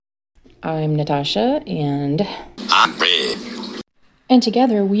I'm Natasha, and I'm Red. And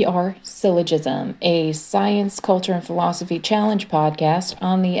together we are Syllogism, a science, culture, and philosophy challenge podcast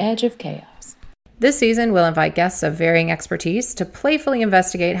on the edge of chaos. This season, we'll invite guests of varying expertise to playfully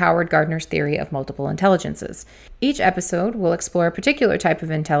investigate Howard Gardner's theory of multiple intelligences. Each episode will explore a particular type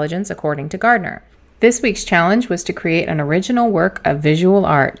of intelligence according to Gardner. This week's challenge was to create an original work of visual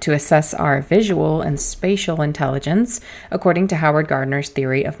art to assess our visual and spatial intelligence according to Howard Gardner's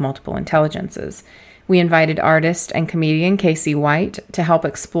theory of multiple intelligences. We invited artist and comedian Cas3y White to help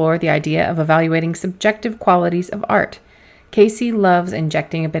explore the idea of evaluating subjective qualities of art. Casey loves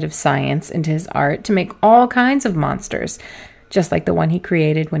injecting a bit of science into his art to make all kinds of monsters, just like the one he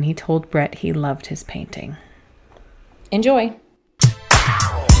created when he told Brett he loved his painting. Enjoy!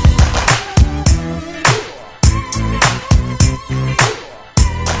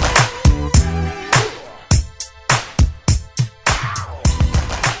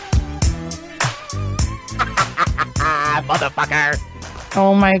 Motherfucker.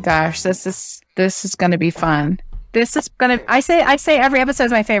 Oh my gosh, this is gonna be fun. I say every episode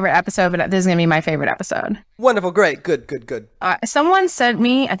is my favorite episode, but this is gonna be my favorite episode. Wonderful, great, good. Someone sent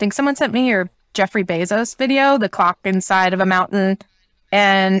me your Jeffrey Bezos video, the clock inside of a mountain,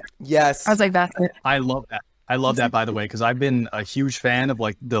 and yes, I was like, that's it. I love that, by the way, because I've been a huge fan of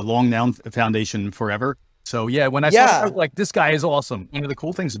like the Long Noun Foundation forever. So yeah, when I saw it, I was like, this guy is awesome. One of the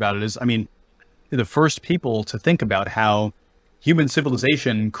cool things about it is, I mean, they're the first people to think about how human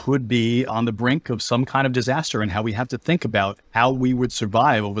civilization could be on the brink of some kind of disaster and how we have to think about how we would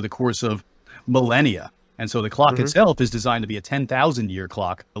survive over the course of millennia. And so the clock itself is designed to be a 10,000-year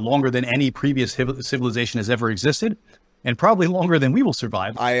clock, longer than any previous civilization has ever existed, and probably longer than we will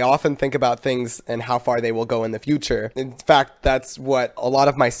survive. I often think about things and how far they will go in the future. In fact, that's what a lot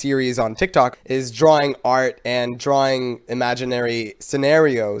of my series on TikTok is, drawing art and drawing imaginary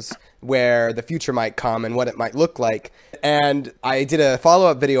scenarios where the future might come and what it might look like. And I did a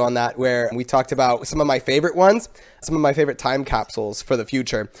follow-up video on that where we talked about some of my favorite ones, some of my favorite time capsules for the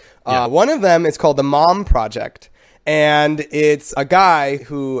future. One of them is called the Mom Project. And it's a guy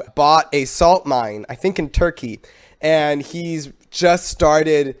who bought a salt mine, I think in Turkey, and he's just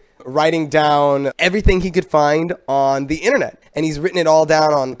started writing down everything he could find on the internet. And he's written it all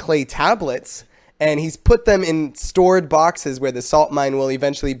down on clay tablets, and he's put them in stored boxes where the salt mine will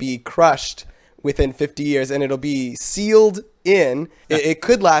eventually be crushed within 50 years, and it'll be sealed in. It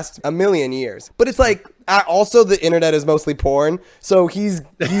could last a million years. But it's like, also the internet is mostly porn, so he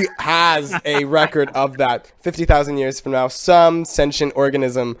has a record of that. 50,000 years from now, some sentient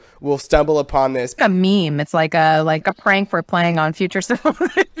organism will stumble upon this. It's a meme. It's like a prank we're playing on future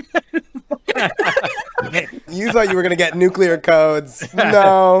civilization. You thought you were going to get nuclear codes.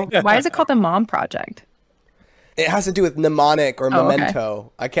 No. Why is it called the Mom Project? It has to do with mnemonic or memento. Okay.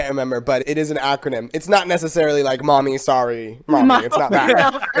 I can't remember, but it is an acronym. It's not necessarily like mommy, sorry, mommy. It's not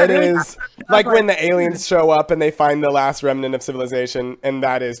that. It is like when the aliens show up and they find the last remnant of civilization, and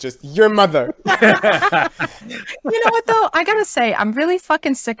that is just your mother. You know what, though? I gotta say, I'm really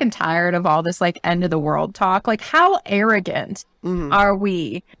fucking sick and tired of all this like end of the world talk. Like, how arrogant are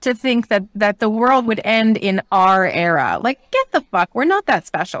we to think that the world would end in our era? Like, get the fuck. We're not that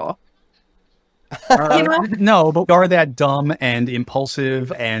special. You know? No, but we are that dumb and impulsive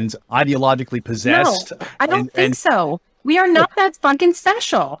and ideologically possessed. No, I don't think so. We are not that fucking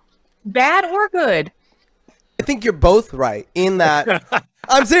special, bad or good. I think you're both right in that.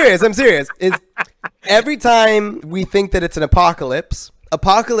 I'm serious. Is every time we think that it's an apocalypse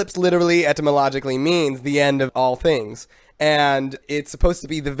literally etymologically means the end of all things. And it's supposed to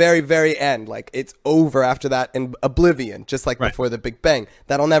be the very, very end. Like, it's over after that in oblivion, just like before the Big Bang.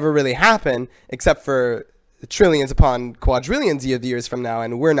 That'll never really happen, except for trillions upon quadrillions of years from now,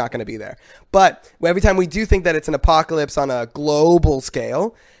 and we're not going to be there. But every time we do think that it's an apocalypse on a global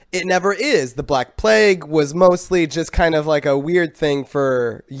scale, it never is. The Black Plague was mostly just kind of like a weird thing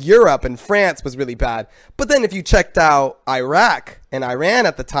for Europe, and France was really bad. But then if you checked out Iraq and Iran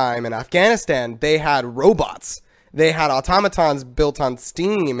at the time and Afghanistan, they had robots. They had automatons built on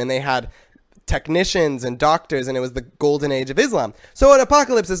steam, and they had technicians and doctors, and it was the golden age of Islam. So an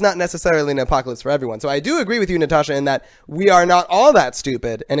apocalypse is not necessarily an apocalypse for everyone. So I do agree with you, Natasha, in that we are not all that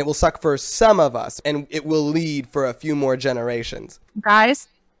stupid, and it will suck for some of us, and it will lead for a few more generations. Guys,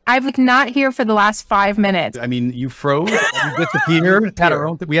 I've not here for the last 5 minutes. I mean, you froze, you disappeared,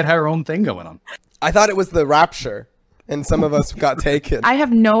 we had our own thing going on. I thought it was the rapture, and some of us got taken. I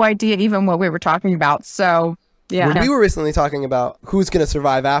have no idea even what we were talking about, so... Yeah. We were recently talking about who's going to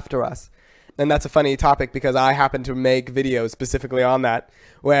survive after us. And that's a funny topic because I happen to make videos specifically on that,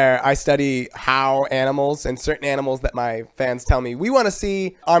 where I study how animals and certain animals that my fans tell me, we want to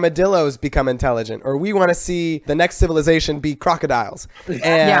see armadillos become intelligent, or we want to see the next civilization be crocodiles.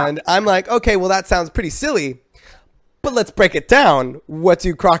 And I'm like, okay, well, that sounds pretty silly. But let's break it down. What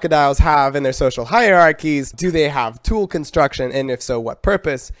do crocodiles have in their social hierarchies? Do they have tool construction? And if so, what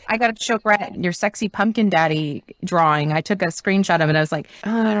purpose? I got to show Brett your sexy pumpkin daddy drawing. I took a screenshot of it. I was like,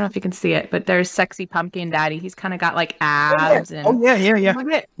 oh, I don't know if you can see it, but there's sexy pumpkin daddy. He's kind of got like abs. And yeah.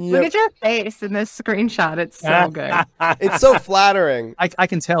 Look at your face in this screenshot. It's so good. It's so flattering. I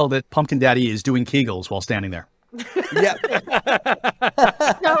can tell that Pumpkin Daddy is doing Kegels while standing there. Yeah.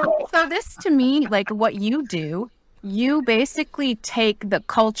 So this to me, like what you do, you basically take the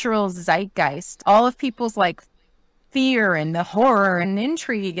cultural zeitgeist, all of people's like fear and the horror and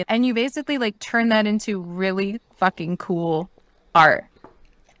intrigue, and you basically like turn that into really fucking cool art.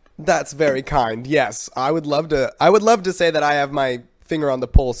 That's very kind. Yes, I would love to say that I have my finger on the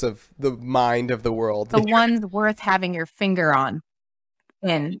pulse of the mind of the world. The ones worth having your finger on.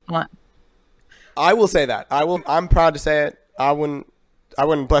 I will say that. I'm proud to say it. I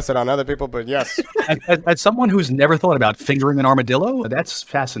wouldn't bless it on other people, but yes. As someone who's never thought about fingering an armadillo, that's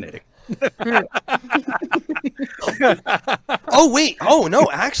fascinating. Oh, wait. Oh, no.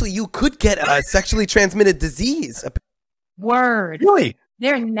 Actually, you could get a sexually transmitted disease. Word. Really?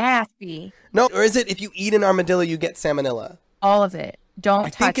 They're nasty. No, or is it if you eat an armadillo, you get salmonella? All of it. Don't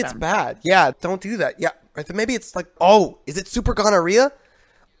touch them. I think it's bad. Yeah, don't do that. Yeah. Maybe it's like, oh, is it super gonorrhea?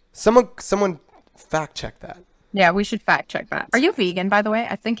 Someone fact check that. Yeah, we should fact check that. Are you vegan, by the way?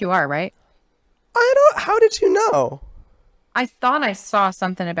 I think you are, right? How did you know? I thought I saw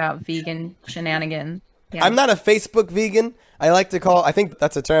something about vegan shenanigans. Yeah. I'm not a Facebook vegan. I think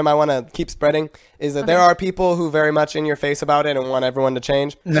that's a term I want to keep spreading, is that there are people who very much in your face about it and want everyone to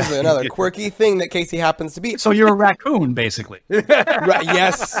change. This is another quirky thing that Casey happens to be. So you're a raccoon, basically. Right,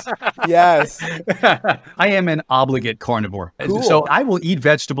 yes. I am an obligate carnivore. Cool. So I will eat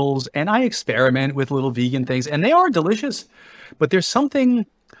vegetables and I experiment with little vegan things, and they are delicious. But there's something,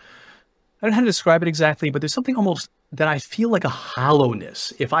 I don't know how to describe it exactly, but there's something almost that I feel like a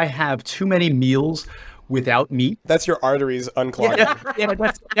hollowness if I have too many meals without meat. That's your arteries unclogging.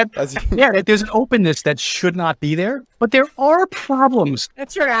 There's an openness that should not be there, but there are problems.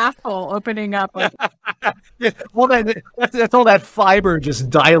 That's your asshole opening up. That's all that fiber just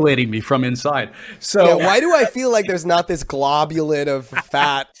dilating me from inside. So why do I feel like there's not this globulate of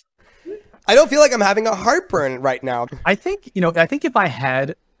fat? I don't feel like I'm having a heartburn right now. I think if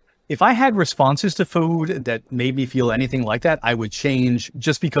I had responses to food that made me feel anything like that, I would change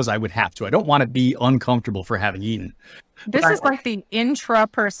just because I would have to. I don't want to be uncomfortable for having eaten. This is like the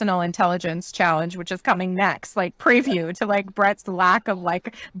intrapersonal intelligence challenge, which is coming next, like preview to like Brett's lack of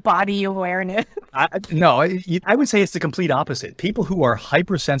like body awareness. I would say it's the complete opposite. People who are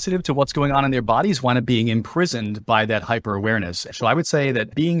hypersensitive to what's going on in their bodies wind up being imprisoned by that hyper awareness. So I would say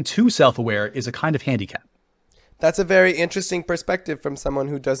that being too self-aware is a kind of handicap. That's a very interesting perspective from someone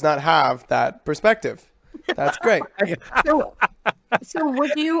who does not have that perspective. That's great. So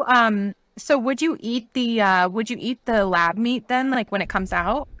would you eat the lab meat then, like when it comes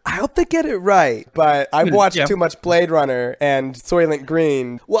out? I hope they get it right, but I've watched too much Blade Runner and Soylent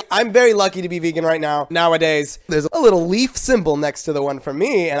Green. Well, I'm very lucky to be vegan right now. Nowadays, there's a little leaf symbol next to the one for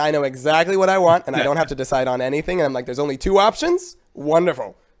me, and I know exactly what I want, and I don't have to decide on anything. And I'm like, there's only 2 options?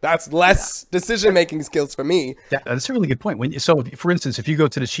 Wonderful. That's less decision-making skills for me. That's a really good point. So, for instance, if you go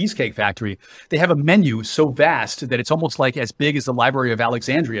to the Cheesecake Factory, they have a menu so vast that it's almost like as big as the Library of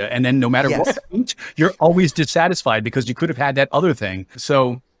Alexandria. And then no matter what you eat, you're always dissatisfied because you could have had that other thing.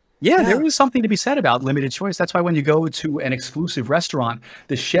 So, there is something to be said about limited choice. That's why when you go to an exclusive restaurant,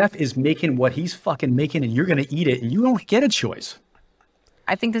 the chef is making what he's fucking making and you're going to eat it and you don't get a choice.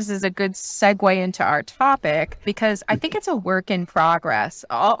 I think this is a good segue into our topic because I think it's a work in progress.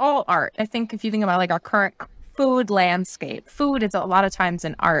 All art. I think if you think about like our current food landscape, food is a lot of times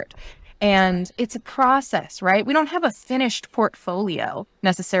an art and it's a process, right? We don't have a finished portfolio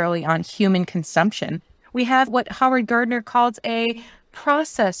necessarily on human consumption. We have what Howard Gardner calls a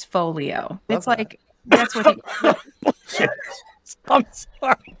process folio. It's like, that's what he... I'm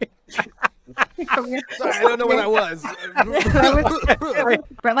sorry. Sorry, I don't know what that was.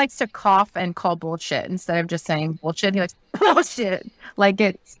 Brett likes to cough and call bullshit instead of just saying bullshit. He likes bullshit.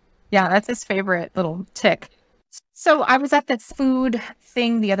 That's his favorite little tick. So I was at this food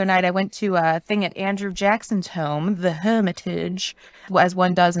thing the other night. I went to a thing at Andrew Jackson's home, the Hermitage, as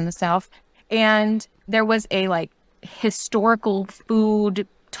one does in the South. And there was a like historical food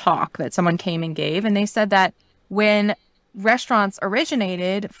talk that someone came and gave. And they said that when restaurants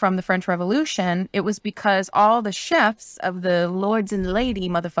originated from the French Revolution, it was because all the chefs of the lords and lady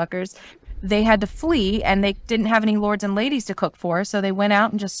motherfuckers, they had to flee and they didn't have any lords and ladies to cook for. So they went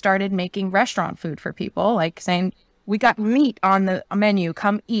out and just started making restaurant food for people, like saying, we got meat on the menu,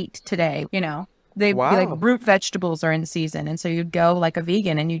 come eat today. You know, they like root vegetables are in season. And so you'd go like a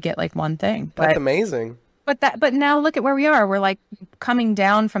vegan and you'd get like one thing. That's amazing. But now look at where we are. We're like coming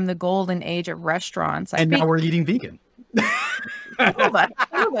down from the golden age of restaurants. Now we're eating vegan. A little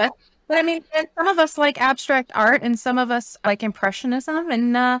bit. But I mean, and some of us like abstract art and some of us like impressionism.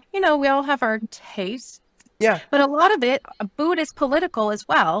 And, we all have our tastes. Yeah. But a lot of it, food is political as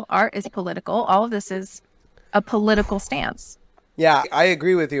well. Art is political. All of this is a political stance. Yeah, I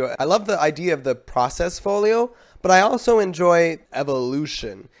agree with you. I love the idea of the process folio, but I also enjoy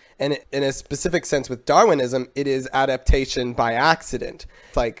evolution. And in a specific sense with Darwinism, it is adaptation by accident.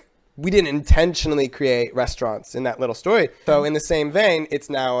 It's like we didn't intentionally create restaurants in that little story. So in the same vein, it's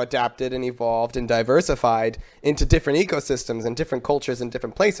now adapted and evolved and diversified into different ecosystems and different cultures in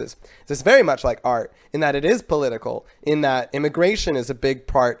different places. So it's very much like art in that it is political, in that immigration is a big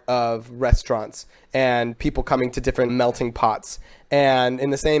part of restaurants and people coming to different melting pots. And in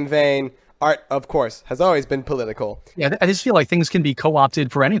the same vein, art, of course, has always been political. Yeah, I just feel like things can be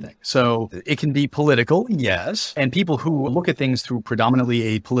co-opted for anything. So it can be political, yes. And people who look at things through predominantly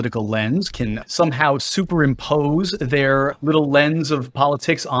a political lens can somehow superimpose their little lens of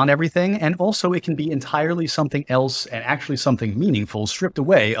politics on everything. And also it can be entirely something else and actually something meaningful stripped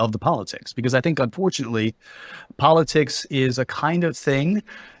away of the politics. Because I think, unfortunately, politics is a kind of thing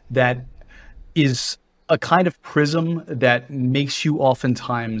that is a kind of prism that makes you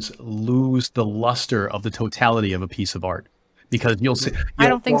oftentimes lose the luster of the totality of a piece of art. Because you'll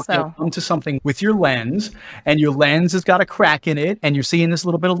come to something with your lens, and your lens has got a crack in it, and you're seeing this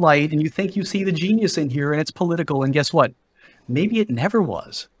little bit of light, and you think you see the genius in here, and it's political, and guess what? Maybe it never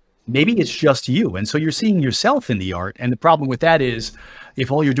was. Maybe it's just you, and so you're seeing yourself in the art, and the problem with that is,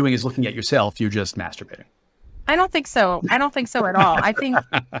 if all you're doing is looking at yourself, you're just masturbating. I don't think so. I don't think so at all. I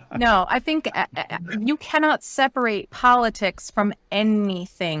think you cannot separate politics from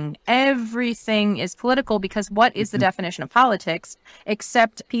anything. Everything is political because what is the definition of politics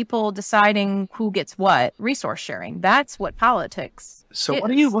except people deciding who gets what? Resource sharing. That's what politics So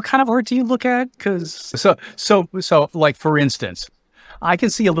is. what kind of art do you look at? Because so like, for instance, I can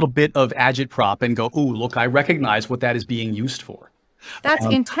see a little bit of agitprop and go, ooh, look, I recognize what that is being used for. That's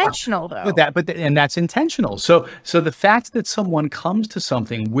intentional, though. And that's intentional. So the fact that someone comes to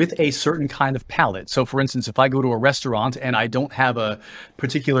something with a certain kind of palate. So, for instance, if I go to a restaurant and I don't have a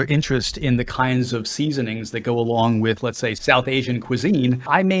particular interest in the kinds of seasonings that go along with, let's say, South Asian cuisine,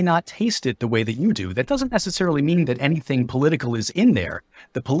 I may not taste it the way that you do. That doesn't necessarily mean that anything political is in there.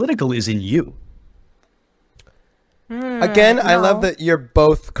 The political is in you. Again, no. I love that you're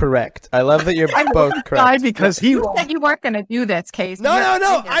both correct. Because you said you weren't going to do this, Case. No.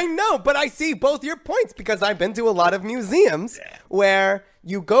 I know, but I see both your points because I've been to a lot of museums where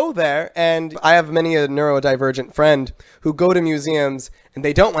you go there, and I have many a neurodivergent friend who go to museums and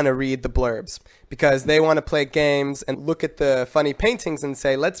they don't want to read the blurbs because they want to play games and look at the funny paintings and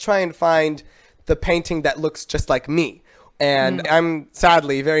say, let's try and find the painting that looks just like me. And I'm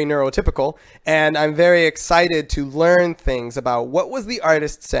sadly very neurotypical, and I'm very excited to learn things about what was the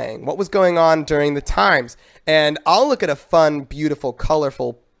artist saying, what was going on during the times. And I'll look at a fun, beautiful,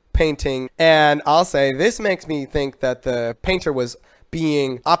 colorful painting, and I'll say, this makes me think that the painter was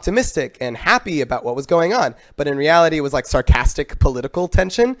being optimistic and happy about what was going on. But in reality, it was like sarcastic political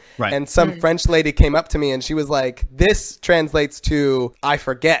tension. Right. And some French lady came up to me, and she was like, this translates to, I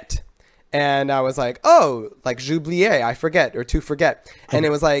forget. And I was like, oh, like j'oubliais, I forget, or to forget. And it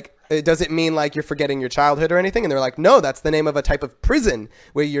was like, does it mean like you're forgetting your childhood or anything? And they're like, no, that's the name of a type of prison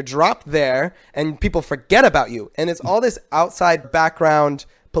where you're dropped there and people forget about you. And it's all this outside background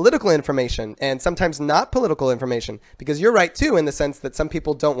political information and sometimes not political information. Because you're right, too, in the sense that some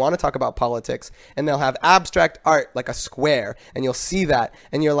people don't want to talk about politics and they'll have abstract art like a square and you'll see that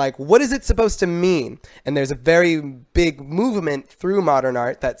and you're like, what is it supposed to mean? And there's a very big movement through modern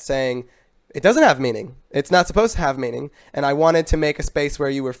art that's saying, it doesn't have meaning. It's not supposed to have meaning. And I wanted to make a space where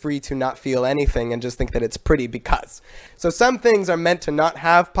you were free to not feel anything and just think that it's pretty because. So some things are meant to not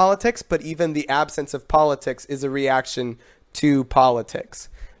have politics, but even the absence of politics is a reaction to politics.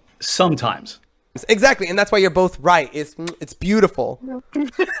 Sometimes. Exactly. And that's why you're both right. It's beautiful.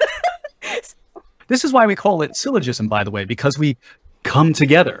 This is why we call it syllogism, by the way, because we come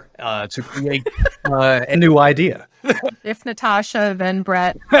together to create a new idea. If Natasha, then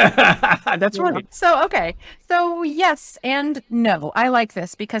Brett. That's right. So, okay. So, yes and no. I like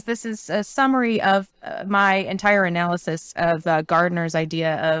this because this is a summary of my entire analysis of Gardner's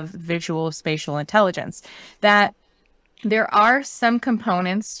idea of visual spatial intelligence. That there are some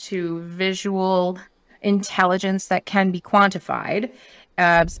components to visual intelligence that can be quantified.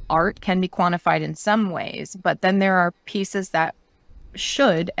 Art can be quantified in some ways, but then there are pieces that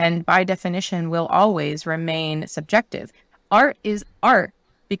should and by definition will always remain subjective. Art is art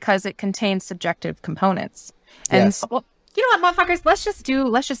because it contains subjective components. And Yes. so, well, you know what, motherfuckers, let's just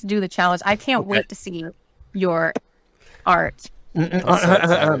do the challenge. I can't wait to see your art.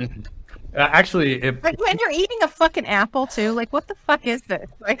 Actually, Like, when you're eating a fucking apple too, like what the fuck is this?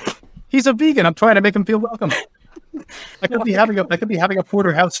 Like, he's a vegan. I'm trying to make him feel welcome. I could be having a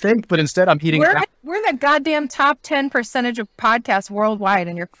porterhouse steak, but instead I'm eating. we're in the goddamn top 10% of podcasts worldwide,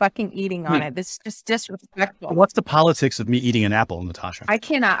 and you're fucking eating on it. This is just disrespectful. What's the politics of me eating an apple, Natasha? I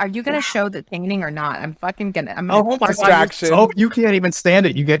cannot. Are you gonna show the painting or not? I'm fucking gonna. Oh my Distraction. God! Oh, you can't even stand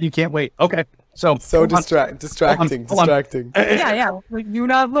it. You can't wait. Okay, so distracting. Hold on. Yeah. Like, you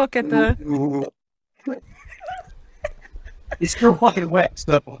not look at the. It's still fucking wet.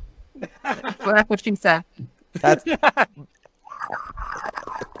 So. Well, that's what she said. That's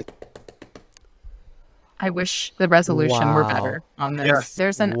I wish the resolution were Wow. better on this. Yes.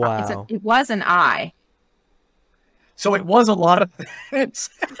 There's an. Wow. It was an eye. So it was a lot of things.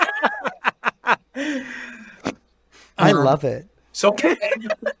 I love it. So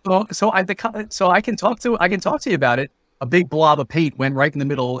I can talk to you about it. A big blob of paint went right in the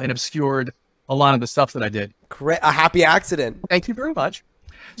middle and obscured a lot of the stuff that I did. A happy accident. Thank you very much.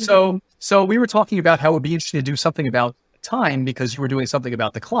 So we were talking about how it would be interesting to do something about time because you were doing something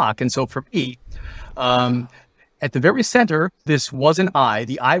about the clock. And so for me, at the very center, this was an eye.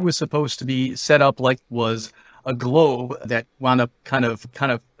 The eye was supposed to be set up like was a globe that wound up kind of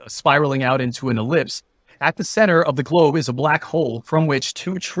spiraling out into an ellipse. At the center of the globe is a black hole from which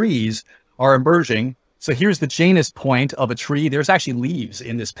two trees are emerging. So here's the Janus point of a tree. There's actually leaves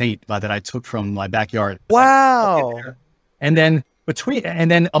in this paint that I took from my backyard. Wow. And then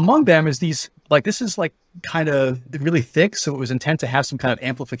among them is these, like, this is like kind of really thick. So it was intent to have some kind of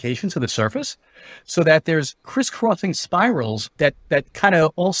amplification to the surface so that there's crisscrossing spirals that kind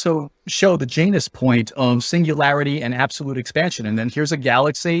of also show the Janus point of singularity and absolute expansion. And then here's a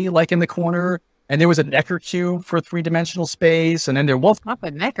galaxy like in the corner. And there was a Necker cube for three-dimensional space. And then there was Not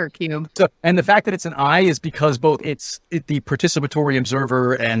the Necker cube. so, and the fact that it's an eye is because both it's the participatory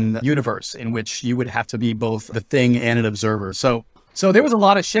observer and universe in which you would have to be both the thing and an observer. So there was a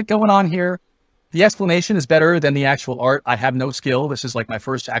lot of shit going on here. The explanation is better than the actual art. I have no skill. This is like my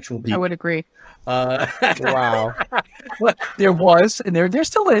first actual beat. I would agree. Wow. But there was, and there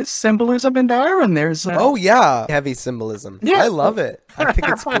still is symbolism in there, and there's Oh yeah, heavy symbolism. Yeah. I love it. I think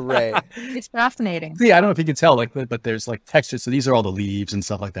it's great. It's fascinating. see, I don't know if you can tell, like, but there's like textures. So these are all the leaves and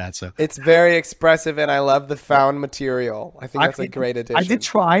stuff like that. So It's very expressive, and I love the found material. I think that's a great addition. I did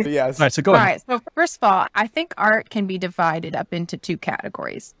try. Yes. All right, so go All ahead. right. So first of all, I think art can be divided up into two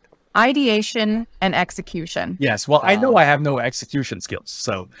categories: ideation and execution. Yes. Well, I know I have no execution skills,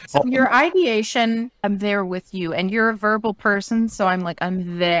 so So your ideation, I'm there with you, and you're a verbal person, so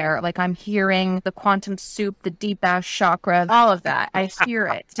I'm there, like I'm hearing the quantum soup, the deep ass chakra, all of that. I hear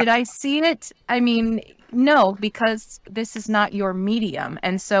it. Did I see it? I mean, no, because this is not your medium.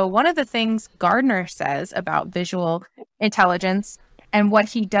 And so one of the things Gardner says about visual intelligence and what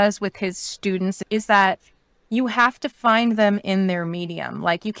he does with his students is that you have to find them in their medium.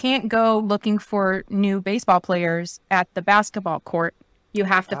 Like, you can't go looking for new baseball players at the basketball court. You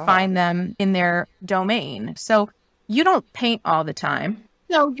have to find them in their domain. So you don't paint all the time.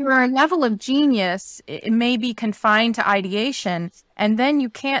 So your level of genius, it may be confined to ideation, and then you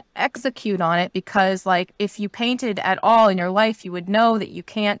can't execute on it because, like, if you painted at all in your life, you would know that you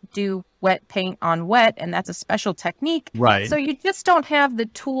can't do wet paint on wet, and that's a special technique. Right. So you just don't have the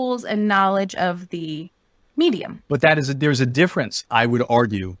tools and knowledge of the medium. But there's a difference, I would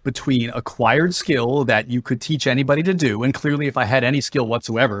argue, between acquired skill that you could teach anybody to do. And clearly, if I had any skill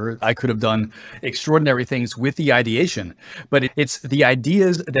whatsoever, I could have done extraordinary things with the ideation. But it's the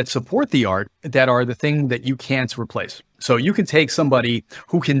ideas that support the art that are the thing that you can't replace. So you can take somebody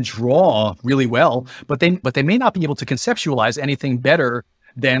who can draw really well, but they may not be able to conceptualize anything better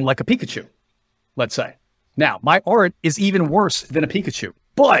than like a Pikachu, let's say. Now, my art is even worse than a Pikachu,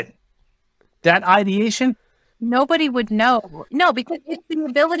 but that ideation, Nobody would know. No, because it's the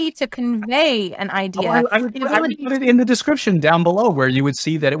ability to convey an idea. I would put it in the description down below where you would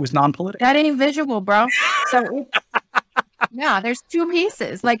see that it was non-political. That ain't visual, bro. So Yeah, there's two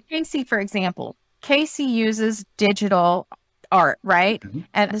pieces. Like Casey, for example. Casey uses digital art, right?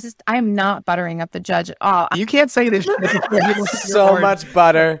 And I am not buttering up the judge at all. You can't say this. So much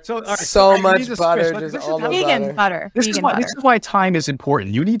butter. So much butter. Just all the vegan butter. This is why time is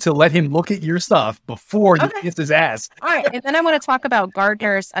important. You need to let him look at your stuff before he gets his ass. All right, and then I want to talk about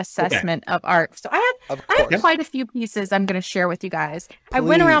Gardner's assessment of art. So I have quite a few pieces I'm going to share with you guys. Please. I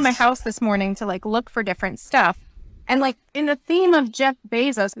went around my house this morning to like look for different stuff. And like in the theme of Jeff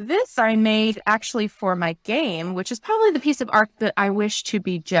Bezos, this I made actually for my game, which is probably the piece of art that I wish to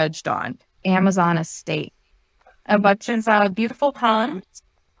be judged on. Amazon Estate. A bunch of beautiful ponds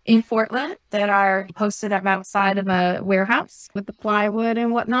in Portland that are posted up outside of a warehouse with the plywood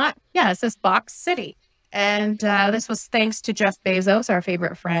and whatnot. Yeah, it says Box City. And this was thanks to Jeff Bezos, our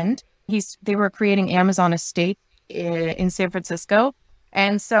favorite friend. They were creating Amazon Estate in San Francisco.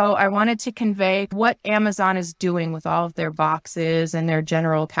 And so I wanted to convey what Amazon is doing with all of their boxes and their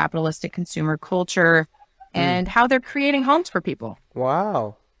general capitalistic consumer culture and how they're creating homes for people.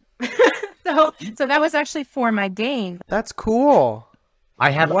 Wow. So that was actually for my game. That's cool. I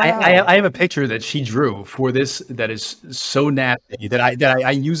have I have a picture that she drew for this that is so nasty that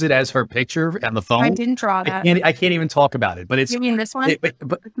I use it as her picture on the phone. I didn't draw that. I can't even talk about it. But it's you mean this one?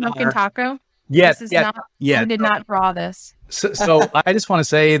 Smoking taco? Yes. I did not draw this. So I just want to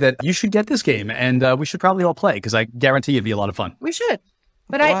say that you should get this game, and we should probably all play because I guarantee it'd be a lot of fun. We should.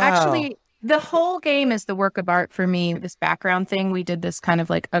 But the whole game is the work of art for me. This background thing, we did this kind of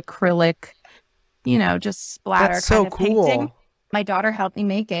like acrylic, just splatter kind of painting. My daughter helped me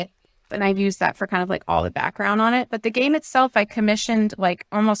make it, and I've used that for kind of like all the background on it. But the game itself, I commissioned like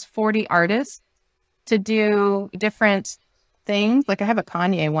almost 40 artists to do different things. Like I have a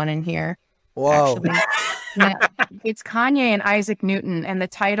Kanye one in here. Whoa. Actually. It's Kanye and Isaac Newton, and the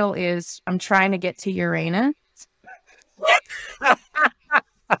title is I'm Trying to Get to Uranus.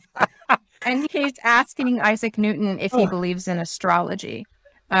 And he's asking Isaac Newton if he believes in astrology.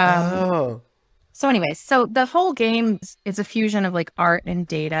 So anyways, so the whole game is a fusion of like art and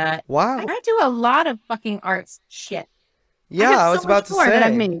data. Wow. I do a lot of fucking art shit. Yeah, I was about to say. That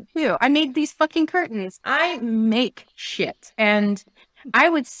I made too. I made these fucking curtains. I make shit. And I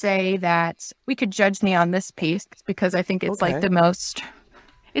would say that we could judge me on this piece because I think it's like the most,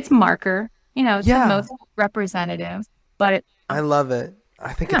 it's marker, it's the most representative, but I love it.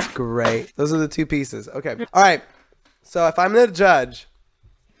 I think it's great. Those are the two pieces. Okay. All right. So if I'm the judge,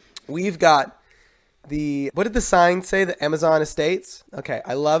 we've got what did the sign say? The Amazon Estates? Okay.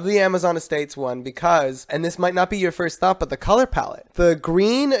 I love the Amazon Estates one because, and this might not be your first thought, but the color palette, the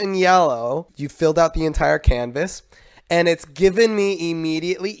green and yellow, you filled out the entire canvas. And it's given me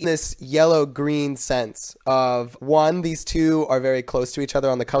immediately this yellow-green sense of, one, these two are very close to each other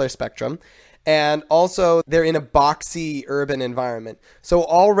on the color spectrum. And also, they're in a boxy urban environment. So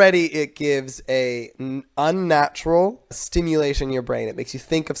already it gives a unnatural stimulation in your brain. It makes you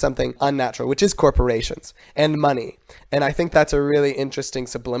think of something unnatural, which is corporations and money. And I think that's a really interesting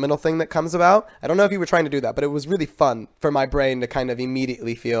subliminal thing that comes about. I don't know if you were trying to do that, but it was really fun for my brain to kind of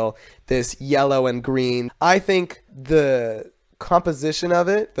immediately feel this yellow and green. I think the composition of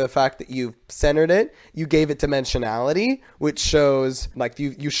it, the fact that you centered it, you gave it dimensionality, which shows like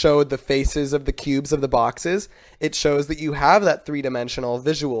you showed the faces of the cubes of the boxes. It shows that you have that three-dimensional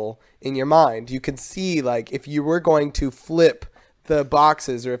visual in your mind. You can see like if you were going to flip the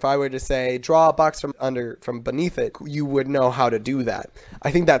boxes, or if I were to say draw a box from beneath it, you would know how to do that. I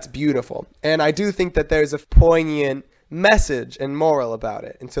think that's beautiful. And I do think that there's a poignant message and moral about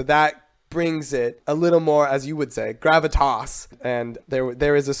it. And so that brings it a little more, as you would say, gravitas, and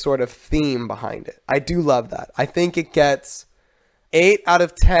there is a sort of theme behind it. I do love that. I think it gets 8 out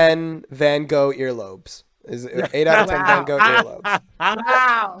of 10 Van Gogh earlobes. Is 8 out of 10 Van Gogh earlobes.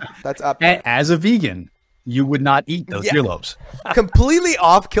 Wow. That's up there. As a vegan, you would not eat those earlobes. Completely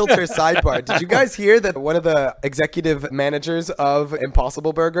off kilter sidebar. Did you guys hear that one of the executive managers of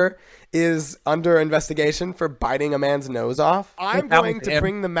Impossible Burger is under investigation for biting a man's nose off? I'm going to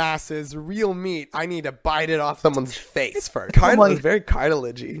bring the masses real meat. I need to bite it off someone's face first. It's very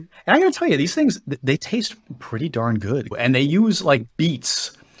cartilagey. And I gotta tell you, these things, they taste pretty darn good. And they use like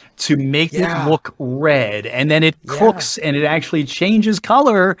beets to make it look red, and then it cooks and it actually changes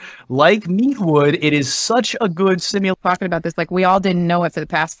color like meat would. It is such a good simulation. Talking about this, like we all didn't know it for the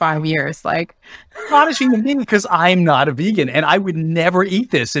past 5 years. Like, astonishing to me because I'm not a vegan and I would never eat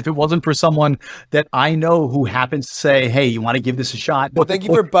this if it wasn't for someone that I know who happens to say, "Hey, you want to give this a shot?" Well, thank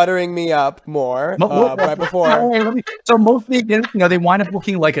you for buttering me up more right before. So most vegans, they wind up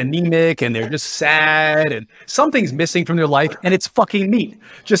looking like anemic and they're just sad and something's missing from their life, and it's fucking meat.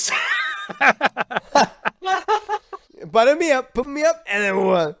 Just Butter me up, put me up, and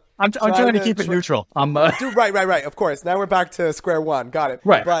then I'm trying to keep it neutral. Dude, right. Of course. Now we're back to square one. Got it.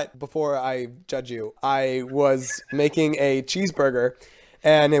 Right. But before I judge you, I was making a cheeseburger,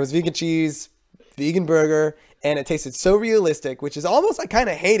 and it was vegan cheese, vegan burger, and it tasted so realistic, which is almost, I kind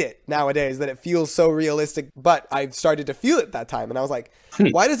of hate it nowadays that it feels so realistic, but I started to feel it that time. And I was like,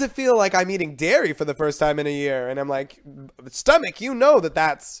 why does it feel like I'm eating dairy for the first time in a year? And I'm like, stomach, you know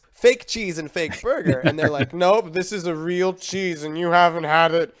that's fake cheese and fake burger. And they're like, nope, this is a real cheese and you haven't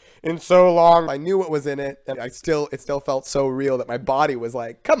had it in so long. I knew what was in it, and it still felt so real that my body was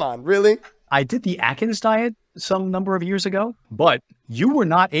like, come on, really? I did the Atkins diet some number of years ago, but you were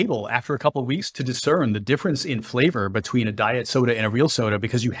not able, after a couple of weeks, to discern the difference in flavor between a diet soda and a real soda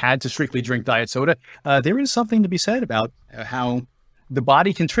because you had to strictly drink diet soda. There is something to be said about how the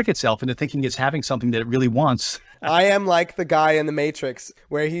body can trick itself into thinking it's having something that it really wants. I am like the guy in The Matrix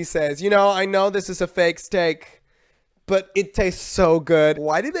where he says, I know this is a fake steak, but it tastes so good.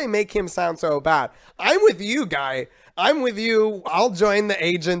 Why did they make him sound so bad? I'm with you, guy. I'm with you. I'll join the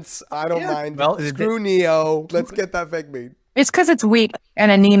agents. I don't mind. Well, screw Neo. Let's get that fake meat. It's because it's weak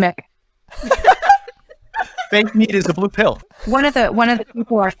and anemic. Fake meat is a blue pill. One of the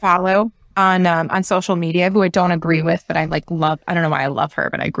people I follow on social media who I don't agree with, but I love. I don't know why I love her,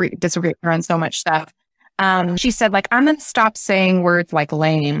 but I disagree with her on so much stuff. She said I'm gonna stop saying words like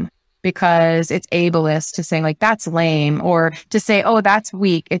lame because it's ableist to say that's lame, or to say, oh, that's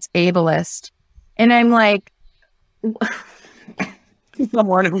weak. It's ableist. And I'm like,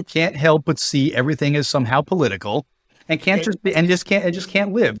 someone who can't help but see everything as somehow political and just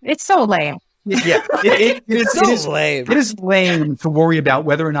can't live. It's so lame. Yeah, it is lame. It is lame to worry about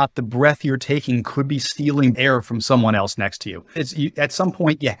whether or not the breath you're taking could be stealing air from someone else next to you. At some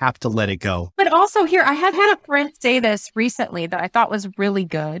point, you have to let it go. But also here, I had a friend say this recently that I thought was really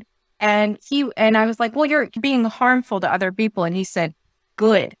good. And I was like, well, you're being harmful to other people. And he said,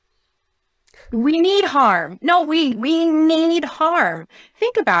 good. We need harm. No, we need harm.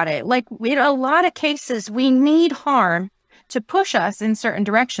 Think about it. In a lot of cases, we need harm to push us in certain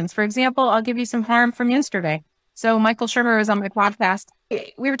directions. For example, I'll give you some harm from yesterday. So Michael Shermer was on my podcast.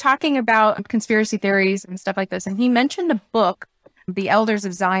 We were talking about conspiracy theories and stuff like this. And he mentioned a book, The Elders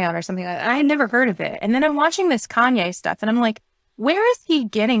of Zion or something like that. I had never heard of it. And then I'm watching this Kanye stuff and I'm like, where is he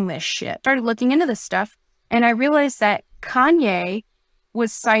getting this shit? Started looking into this stuff. And I realized that Kanye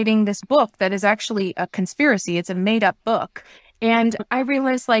was citing this book that is actually a conspiracy. It's a made up book. And I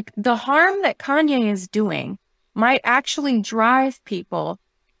realized the harm that Kanye is doing might actually drive people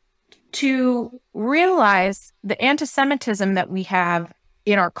to realize the anti-Semitism that we have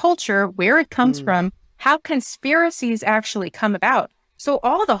in our culture, where it comes from, how conspiracies actually come about. So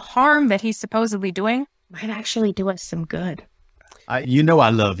all the harm that he's supposedly doing might actually do us some good. I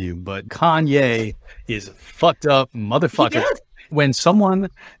love you, but Kanye is a fucked up motherfucker. When someone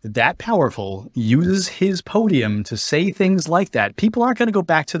that powerful uses his podium to say things like that, people aren't going to go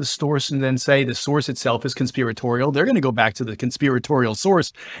back to the source and then say the source itself is conspiratorial. They're going to go back to the conspiratorial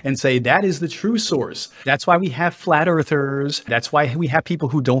source and say that is the true source. That's why we have flat earthers. That's why we have people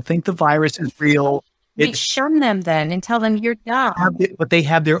who don't think the virus is real. We shun them then and tell them you're dumb. But they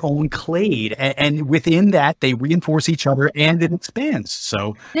have their own clade. And within that, they reinforce each other and it expands.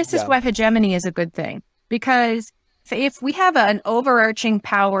 So this is why hegemony is a good thing, because if we have an overarching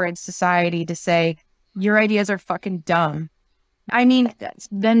power in society to say your ideas are fucking dumb, I mean,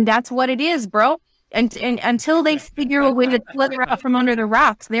 then that's what it is, bro. And until they figure a way to slither out from under the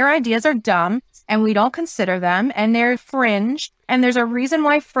rocks, their ideas are dumb and we don't consider them and they're fringe. And there's a reason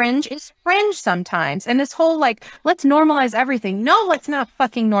why fringe is fringe sometimes. And this whole let's normalize everything. No, let's not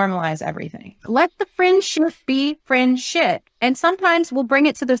fucking normalize everything. Let the fringe shit be fringe shit. And sometimes we'll bring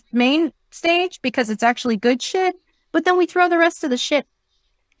it to the main stage because it's actually good shit. But then we throw the rest of the shit,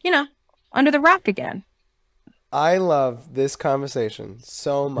 under the rock again. I love this conversation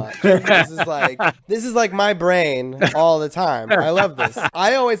so much. This is like my brain all the time. I love this.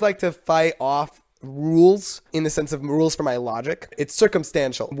 I always like to fight off rules in the sense of rules for my logic. It's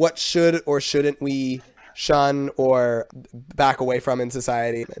circumstantial. What should or shouldn't we shun or back away from in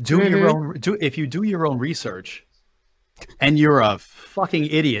society? If you do your own research, and you're a fucking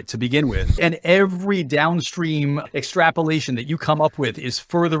idiot to begin with, and every downstream extrapolation that you come up with is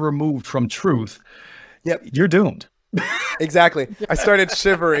further removed from truth, you're doomed. Exactly. I started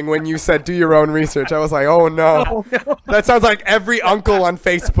shivering when you said do your own research. I was like, oh no. That sounds like every uncle on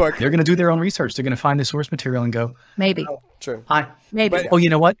Facebook. They're going to do their own research. They're going to find the source material and go, maybe. True. Maybe. But, you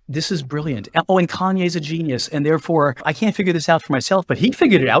know what? This is brilliant. Oh, and Kanye's a genius. And therefore, I can't figure this out for myself, but he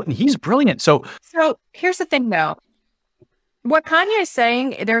figured it out and he's brilliant. So here's the thing though. what Kanye is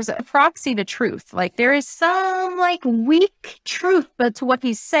saying, there's a proxy to truth. Like there is some like weak truth, but to what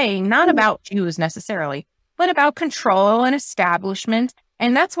he's saying, not about Jews necessarily, but about control and establishment.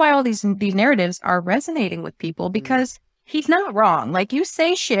 And that's why all these narratives are resonating with people, because he's not wrong. Like you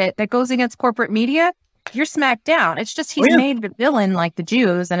say shit that goes against corporate media, you're smacked down. It's just he's made the villain like the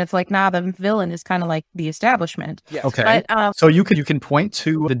Jews, and it's like, nah, the villain is kind of like the establishment. Yes. Okay. But, so you can point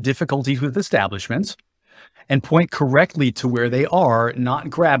to the difficulties with establishments and point correctly to where they are, not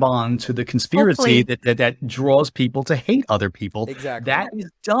grab on to the conspiracy that draws people to hate other people. Exactly. That is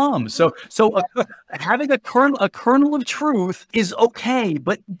dumb. So having a kernel of truth is okay,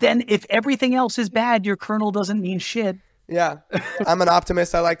 but then if everything else is bad, your kernel doesn't mean shit. Yeah, I'm an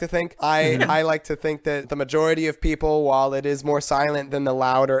optimist. I like to think. I like to think that the majority of people, while it is more silent than the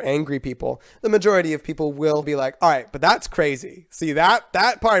loud or angry people, the majority of people will be like, all right, but that's crazy. See,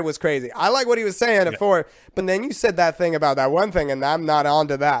 that part was crazy. I like what he was saying before, but then you said that thing about that one thing, and I'm not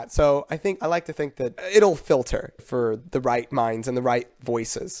onto that. So I like to think that it'll filter for the right minds and the right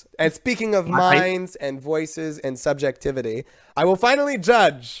voices. And speaking of minds and voices and subjectivity, I will finally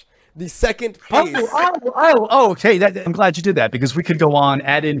judge the second piece. Okay. I'm glad you did that, because we could go on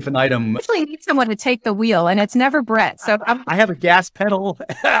ad infinitum. I actually need someone to take the wheel, and it's never Brett. So I have a gas pedal.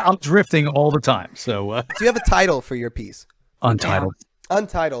 I'm drifting all the time. So do you have a title for your piece? Untitled.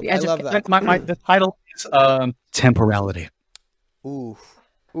 Untitled. I love that. The title is Temporality.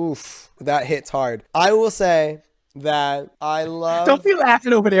 Oof. That hits hard. I will say that I love. Don't be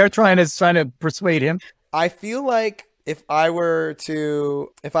laughing over there trying to persuade him. I feel like if I were to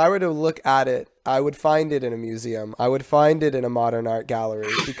look at it, I would find it in a museum. I would find it in a modern art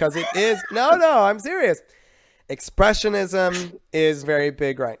gallery, because it is. No, I'm serious. Expressionism is very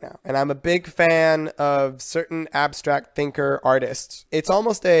big right now, and I'm a big fan of certain abstract thinker artists. It's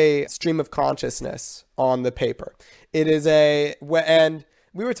almost a stream of consciousness on the paper. It is and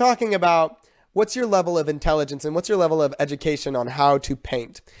we were talking about what's your level of intelligence and what's your level of education on how to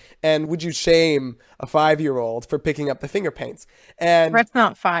paint, and would you shame a 5-year-old for picking up the finger paints? And Brett's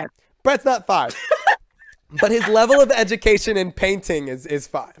not 5. Brett's not 5, but his level of education in painting is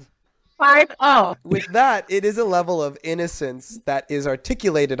 5. 5. Oh. With that, it is a level of innocence that is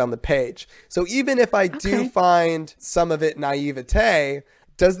articulated on the page. So even if I do find some of it naivete,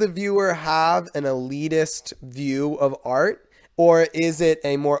 does the viewer have an elitist view of art? Or is it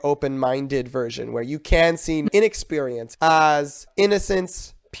a more open-minded version where you can see inexperience as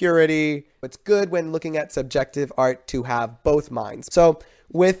innocence, purity? It's good when looking at subjective art to have both minds. So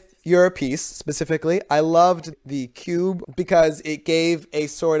with your piece specifically, I loved the cube because it gave a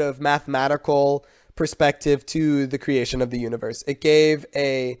sort of mathematical perspective to the creation of the universe. It gave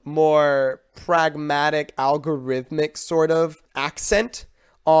a more pragmatic, algorithmic sort of accent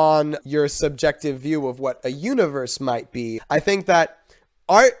on your subjective view of what a universe might be. I think that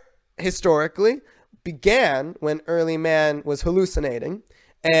art historically began when early man was hallucinating,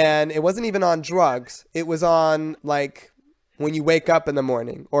 and it wasn't even on drugs. It was on like when you wake up in the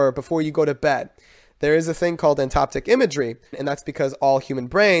morning or before you go to bed. There is a thing called entoptic imagery, and that's because all human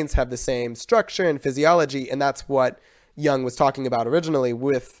brains have the same structure and physiology, and that's what Jung was talking about originally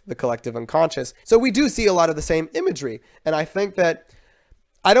with the collective unconscious. So we do see a lot of the same imagery, and I think that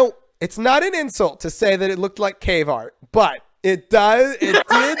it's not an insult to say that it looked like cave art, but it did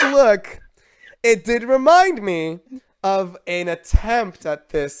remind me of an attempt at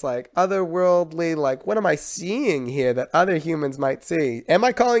this like otherworldly, like, what am I seeing here that other humans might see? Am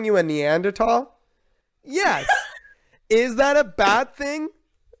I calling you a Neanderthal? Yes. Is that a bad thing?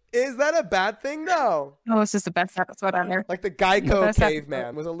 No. No, it's just the best episode on there. Like the Geico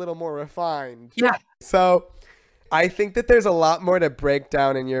caveman was a little more refined. Yeah. So I think that there's a lot more to break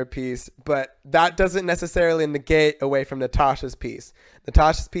down in your piece, but that doesn't necessarily negate away from Natasha's piece.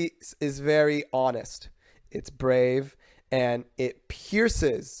 Natasha's piece is very honest. It's brave, and it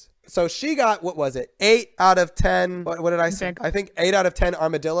pierces. So she got, what was it, 8 out of 10. What did I say? I think 8 out of 10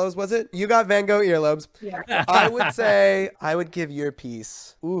 armadillos, was it? You got Van Gogh earlobes. Yeah. I would say, I would give your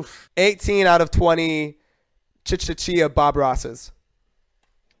piece, 18 out of 20 Chichachia Bob Rosses.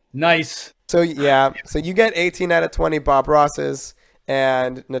 Nice. So yeah, so you get 18 out of 20 Bob Rosses,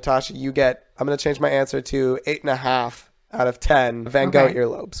 and Natasha, you get, I'm going to change my answer to 8.5 out of 10 Van Gogh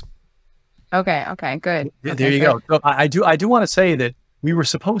earlobes. Okay, good. Yeah, there you go. So I do want to say that we were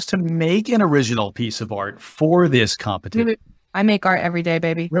supposed to make an original piece of art for this competition. I make art every day,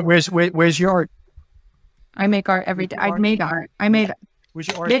 baby. Where's your art? I make art every day. I made art. Where's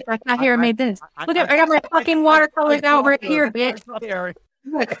your art? I got here. I made this. Look at, I got my fucking watercolors out right here, bitch.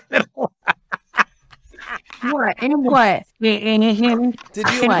 What? And what? Did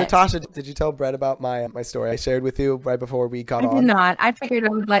you, What? Natasha? Did you tell Brett about my story I shared with you right before we got I on? did not. I figured I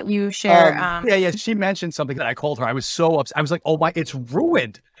would let you share. Yeah. She mentioned something that I called her. I was so upset. I was like, "Oh my, it's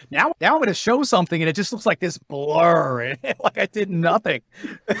ruined." Now I'm going to show something, and it just looks like this blur, like I did nothing.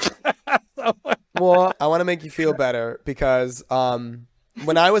 Well, I want to make you feel better because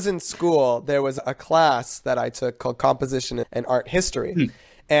when I was in school, there was a class that I took called Composition and Art History.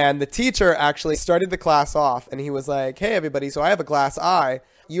 And the teacher actually started the class off and he was like, "Hey, everybody, so I have a glass eye.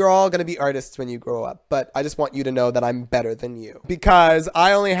 You're all going to be artists when you grow up, but I just want you to know that I'm better than you because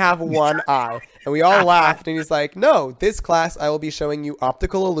I only have one eye." And we all laughed and he's like, "No, this class I will be showing you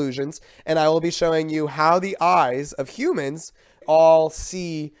optical illusions and I will be showing you how the eyes of humans all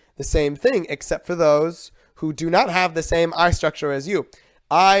see the same thing except for those who do not have the same eye structure as you.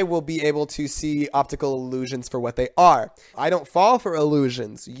 I will be able to see optical illusions for what they are. I don't fall for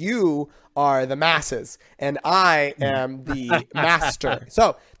illusions. You are the masses, and I am the master."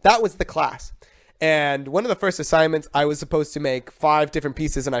 So that was the class. And one of the first assignments, I was supposed to make 5 different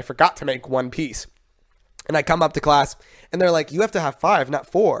pieces, and I forgot to make one piece. And I come up to class, and they're like, "You have to have 5,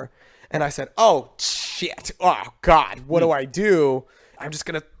 not 4. And I said, "Oh, shit. Oh, God. What do I do?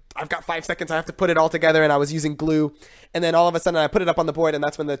 I've got 5 seconds. I have to put it all together." And I was using glue. And then all of a sudden I put it up on the board and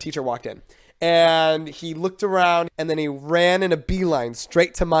that's when the teacher walked in. And he looked around and then he ran in a beeline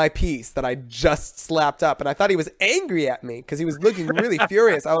straight to my piece that I just slapped up. And I thought he was angry at me because he was looking really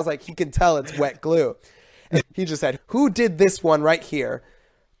furious. I was like, he can tell it's wet glue. And he just said, "Who did this one right here?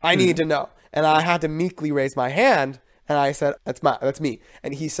 I need to know." And I had to meekly raise my hand. And I said, that's me.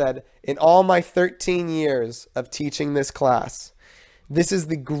 And he said, "In all my 13 years of teaching this class, this is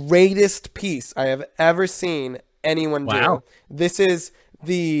the greatest piece I have ever seen anyone do. This is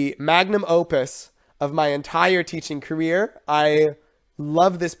the magnum opus of my entire teaching career. I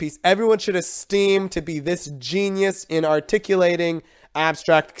love this piece. Everyone should esteem to be this genius in articulating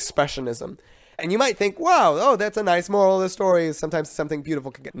abstract expressionism." And you might think, wow, oh, that's a nice moral of the story. Sometimes something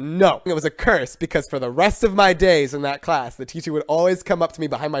beautiful can get... No, it was a curse because for the rest of my days in that class, the teacher would always come up to me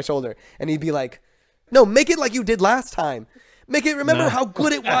behind my shoulder and he'd be like, "No, make it like you did last time. Make it remember how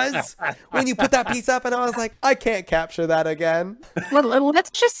good it was when you put that piece up." And I was like, I can't capture that again. Well, let's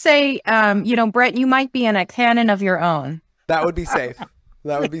just say, Brett, you might be in a canon of your own. That would be safe.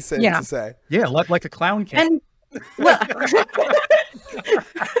 That would be safe to say. Yeah, like a clown can. And well,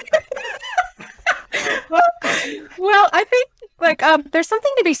 well, I think there's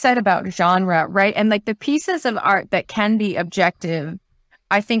something to be said about genre, right? And like the pieces of art that can be objective,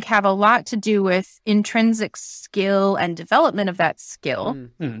 I think have a lot to do with intrinsic skill and development of that skill,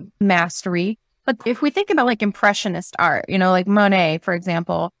 mastery. But if we think about like impressionist art, like Monet, for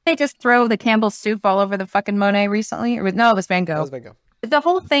example, they just throw the Campbell's soup all over the fucking Monet recently. No, it was Van Gogh. That was Van Gogh. The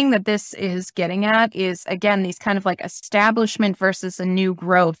whole thing that this is getting at is, again, these kind of like establishment versus a new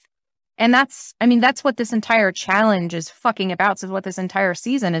growth. And that's what this entire challenge is fucking about. So what this entire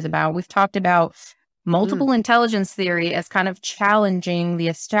season is about. We've talked about multiple intelligence theory as kind of challenging the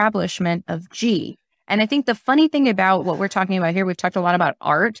establishment of G. And I think the funny thing about what we're talking about here, we've talked a lot about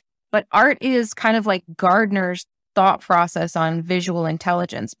art, but art is kind of like Gardner's thought process on visual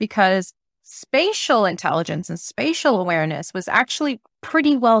intelligence, because spatial intelligence and spatial awareness was actually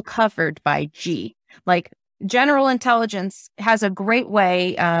pretty well covered by G. Like general intelligence has a great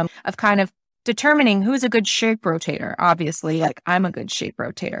way of kind of determining who's a good shape rotator. Obviously, like I'm a good shape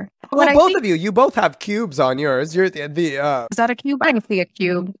rotator. Well, both of you both have cubes on yours. You're the Is that a cube? I can see a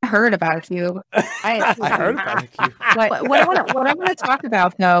cube. I heard about a cube. I heard about a cube. What I want to talk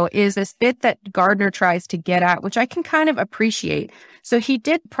about, though, is this bit that Gardner tries to get at, which I can kind of appreciate. So he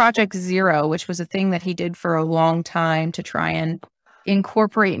did Project Zero, which was a thing that he did for a long time to try and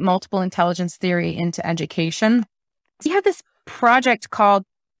incorporate multiple intelligence theory into education. He had this project called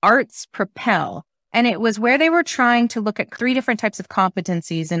Arts Propel, and it was where they were trying to look at 3 different types of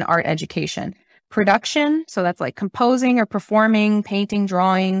competencies in art education. Production, so that's like composing or performing, painting,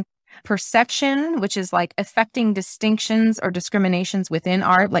 drawing. Perception, which is like affecting distinctions or discriminations within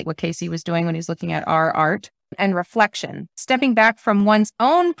art, like what Casey was doing when he's looking at our art. And reflection, stepping back from one's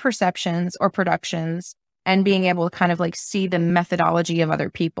own perceptions or productions and being able to kind of like see the methodology of other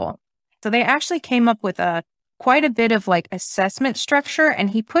people. So they actually came up with quite a bit of like assessment structure, and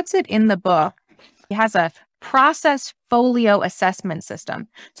he puts it in the book. He has a process folio assessment system.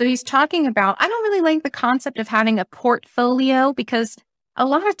 So he's talking about, I don't really like the concept of having a portfolio, because a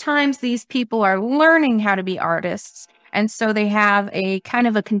lot of times these people are learning how to be artists. And so they have a kind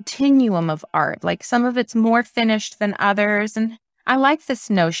of a continuum of art, like some of it's more finished than others. And I like this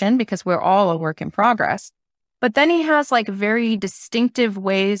notion because we're all a work in progress. But then he has like very distinctive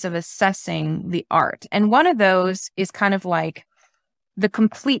ways of assessing the art. And one of those is kind of like the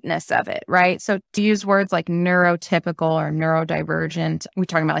completeness of it, right? So to use words like neurotypical or neurodivergent, we're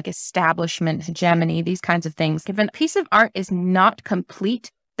talking about like establishment, hegemony, these kinds of things. If a piece of art is not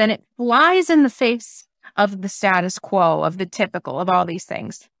complete, then it flies in the face of the status quo, of the typical, of all these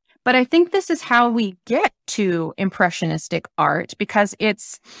things. But I think this is how we get to impressionistic art, because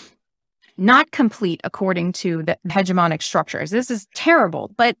it's not complete according to the hegemonic structures. This is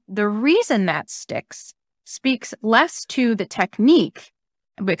terrible. But the reason that speaks less to the technique,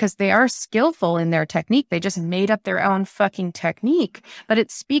 because they are skillful in their technique. They just made up their own fucking technique. But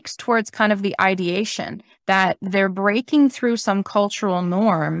it speaks towards kind of the ideation that they're breaking through some cultural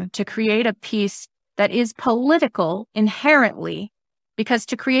norm to create a piece that is political inherently, because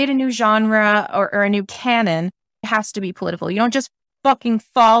to create a new genre or a new canon, it has to be political. You don't just fucking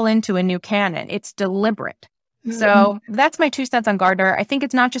fall into a new canon. It's deliberate. So that's my 2 cents on Gardner. I think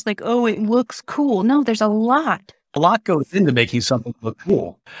it's not just like, oh, it looks cool. No, there's a lot. A lot goes into making something look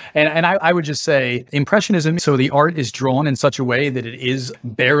cool. And I would just say Impressionism, so the art is drawn in such a way that it is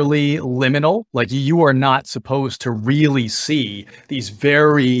barely liminal. Like you are not supposed to really see these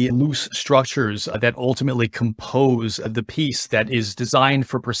very loose structures that ultimately compose the piece that is designed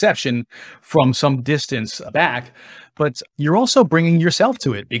for perception from some distance back. But you're also bringing yourself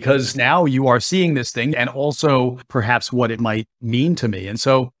to it, because now you are seeing this thing and also perhaps what it might mean to me. And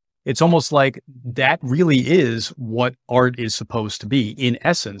so it's almost like that really is what art is supposed to be in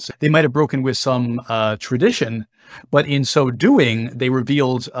essence. They might have broken with some tradition, but in so doing, they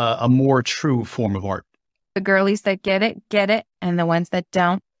revealed a more true form of art. The girlies that get it, and the ones that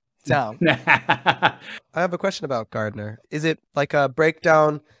don't. I have a question about Gardner. Is it like a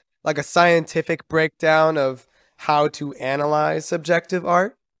breakdown, like a scientific breakdown of how to analyze subjective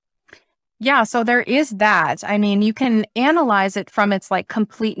art? Yeah, so there is that. I mean, you can analyze it from its like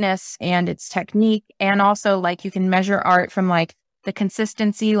completeness and its technique. And also like you can measure art from like the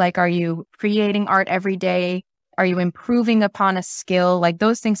consistency. Like, are you creating art every day? Are you improving upon a skill? Like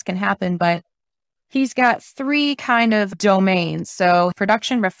those things can happen, but he's got 3 kind of domains. So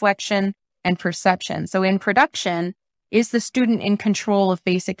production, reflection, and perception. So in production, is the student in control of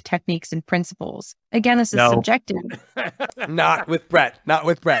basic techniques and principles? Again, this is subjective. Not with Brett.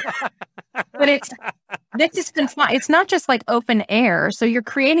 But it's not just like open air. So you're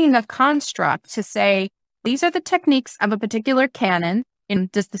creating a construct to say, these are the techniques of a particular canon. And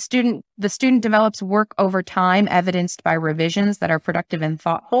does the student develops work over time, evidenced by revisions that are productive and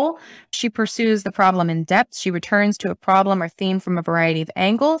thoughtful. She pursues the problem in depth. She returns to a problem or theme from a variety of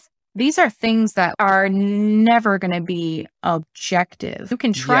angles. These are things that are never going to be objective. You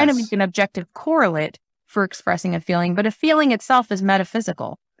can try to make an objective correlate for expressing a feeling, but a feeling itself is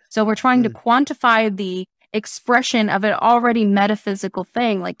metaphysical. So we're trying to quantify the expression of an already metaphysical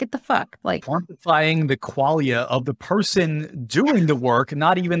thing. Like, get the fuck. Like quantifying the qualia of the person doing the work,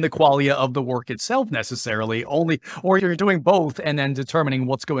 not even the qualia of the work itself necessarily, or you're doing both and then determining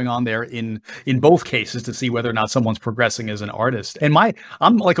what's going on there in both cases to see whether or not someone's progressing as an artist. And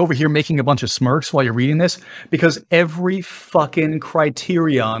I'm like over here making a bunch of smirks while you're reading this, because every fucking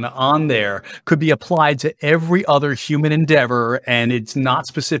criterion on there could be applied to every other human endeavor, and it's not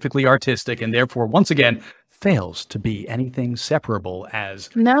specifically artistic, and therefore, once again, fails to be anything separable as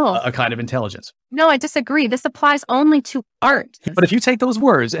a kind of intelligence. No, I disagree. This applies only to art. But if you take those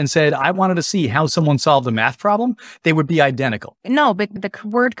words and said, I wanted to see how someone solved a math problem, they would be identical. No, but the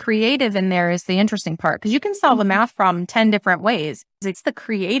word creative in there is the interesting part, because you can solve a math problem 10 different ways. It's the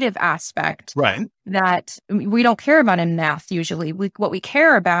creative aspect that we don't care about in math usually. What we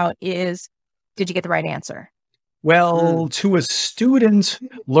care about is, did you get the right answer? Well, to a student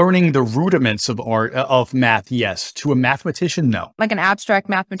learning the rudiments of art, of math, yes. To a mathematician, no. Like an abstract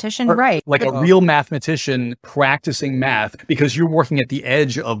mathematician, right. Like a real mathematician practicing math, because you're working at the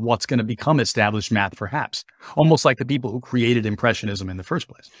edge of what's going to become established math, perhaps. Almost like the people who created Impressionism in the first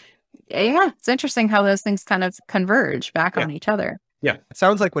place. Yeah, it's interesting how those things kind of converge back on each other. Yeah. It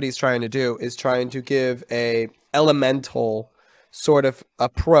sounds like what he's trying to do is trying to give a elemental sort of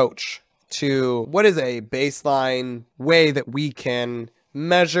approach to what is a baseline way that we can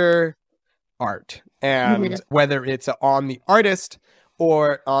measure art, and whether it's on the artist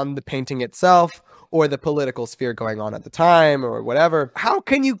or on the painting itself or the political sphere going on at the time or whatever. How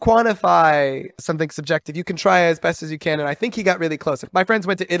can you quantify something subjective? You can try as best as you can, and I think he got really close. My friends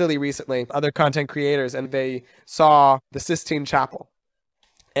went to Italy recently, other content creators, and they saw the Sistine Chapel.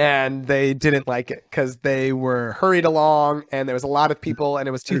 And they didn't like it because they were hurried along and there was a lot of people and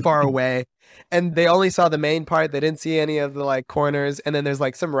it was too far away. and they only saw the main part. They didn't see any of the like corners. And then there's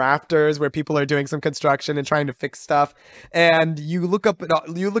like some rafters where people are doing some construction and trying to fix stuff. And you look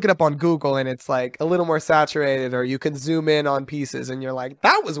it up on Google, and it's like a little more saturated, or you can zoom in on pieces, and you're like,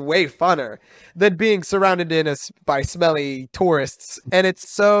 that was way funner than being surrounded by smelly tourists. And it's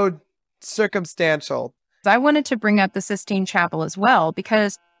so circumstantial. I wanted to bring up the Sistine Chapel as well,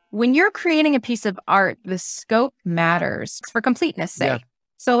 because when you're creating a piece of art, the scope matters for completeness sake. Yeah.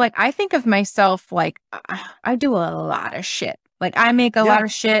 So like, I think of myself like I do a lot of shit. Like I make a lot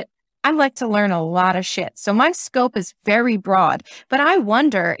of shit. I like to learn a lot of shit. So my scope is very broad. But I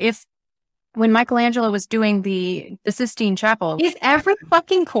wonder if when Michelangelo was doing the Sistine Chapel, is every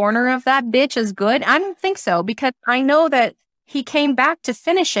fucking corner of that bitch as good? I don't think so, because I know that he came back to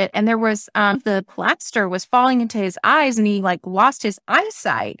finish it, and there was the plaster was falling into his eyes, and he like lost his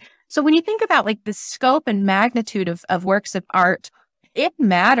eyesight. So when you think about like the scope and magnitude of works of art, it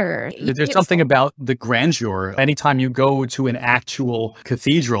matters. There's something about the grandeur. Anytime you go to an actual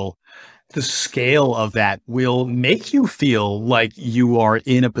cathedral, the scale of that will make you feel like you are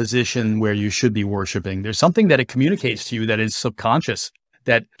in a position where you should be worshiping. There's something that it communicates to you that is subconscious,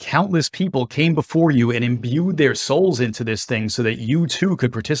 that countless people came before you and imbued their souls into this thing so that you too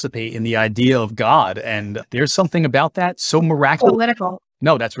could participate in the idea of God. And there's something about that so miraculous. Political.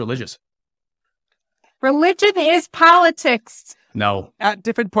 No, that's religious. Religion is politics. No. At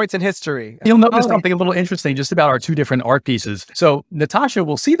different points in history. You'll notice something a little interesting just about our two different art pieces. So Natasha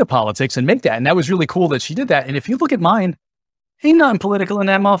will see the politics and make that. And that was really cool that she did that. And if you look at mine, ain't nothing political in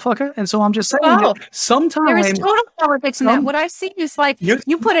that motherfucker. And so I'm just saying that sometimes there is total politics in that. What I see is like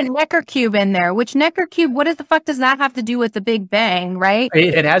you put a Necker cube in there, which Necker cube, what the fuck does that have to do with the Big Bang, right?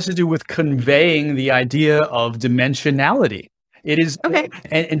 It has to do with conveying the idea of dimensionality. It is okay.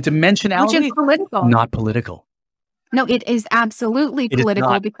 And dimensionality, which is political. Not political. No, it is absolutely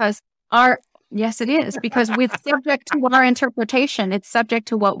political because yes, it is, because with subject to our interpretation, it's subject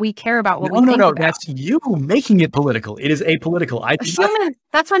to what we care about, what we think about. That's you making it political. It is apolitical.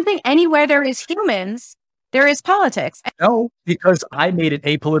 That's one thing. Anywhere there is humans, there is politics. No, because I made it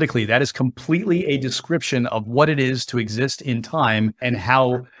apolitically. That is completely a description of what it is to exist in time and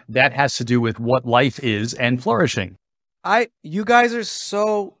how that has to do with what life is and flourishing. You guys are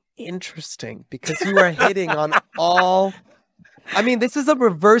so interesting because you are hitting on all. I mean, this is a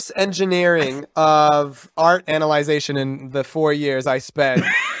reverse engineering of art analyzation in the 4 years I spent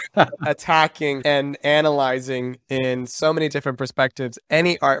attacking and analyzing in so many different perspectives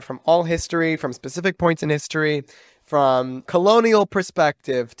any art from all history, from specific points in history, from colonial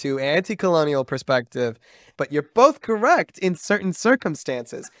perspective to anti-colonial perspective. But you're both correct in certain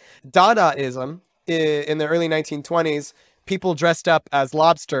circumstances. Dadaism in the early 1920s, people dressed up as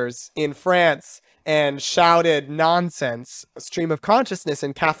lobsters in France and shouted nonsense, a stream of consciousness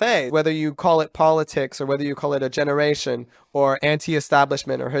in cafes, whether you call it politics or whether you call it a generation or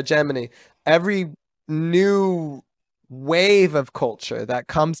anti-establishment or hegemony. Every new wave of culture that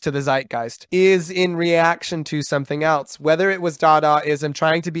comes to the zeitgeist is in reaction to something else, whether it was Dadaism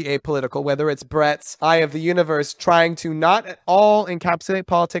trying to be apolitical, whether it's Brett's Eye of the Universe trying to not at all encapsulate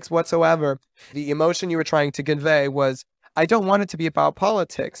politics whatsoever. The emotion you were trying to convey was, I don't want it to be about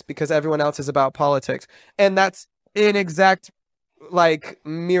politics because everyone else is about politics. And that's an exact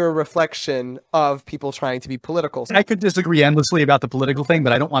mirror reflection of people trying to be political. I could disagree endlessly about the political thing,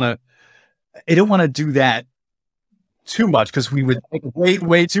 but I don't want to do that too much because we would take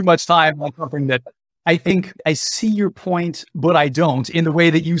way too much time on something that I think I see your point, but I don't, in the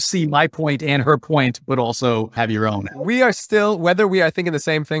way that you see my point and her point, but also have your own. We are still, whether we are thinking the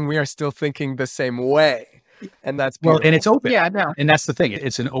same thing, we are still thinking the same way. And that's beautiful. Well, and it's open. Yeah, no. And that's the thing.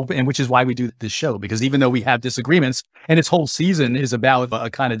 It's an open, and which is why we do this show, because even though we have disagreements, and its whole season is about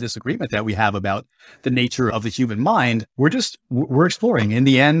a kind of disagreement that we have about the nature of the human mind, we're exploring. In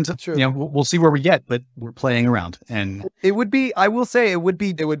the end, we'll see where we get, but we're playing around. And it would be, I will say, it would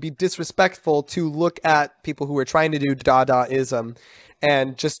be disrespectful to look at people who are trying to do Dadaism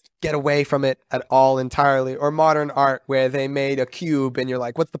and just get away from it at all entirely, or modern art where they made a cube and you're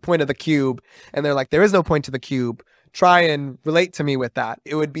like, what's the point of the cube? And they're like, there is no point to the cube. Try and relate to me with that.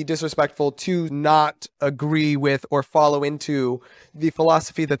 It would be disrespectful to not agree with or follow into the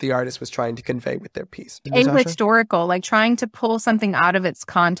philosophy that the artist was trying to convey with their piece. Ahistorical, like trying to pull something out of its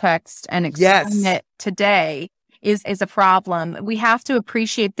context and explain it today is a problem. We have to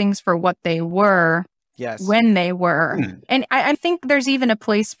appreciate things for what they were. Yes. When they were. And I think there's even a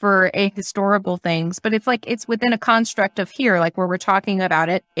place for ahistorical things, but it's within a construct of here, like where we're talking about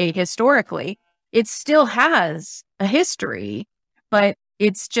it ahistorically. It still has a history, but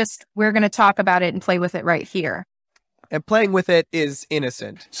it's just, we're going to talk about it and play with it right here. and playing with it is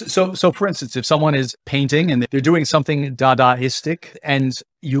innocent. So for instance, if someone is painting and they're doing something Dadaistic, and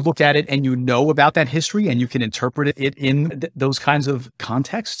you look at it and you know about that history and you can interpret it in those kinds of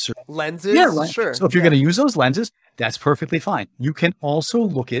contexts. Lenses? Yeah, right. Sure. So if you're going to use those lenses, that's perfectly fine. You can also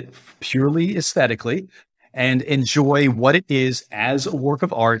look at purely aesthetically and enjoy what it is as a work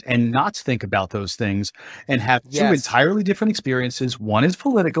of art and not think about those things and have two entirely different experiences. One is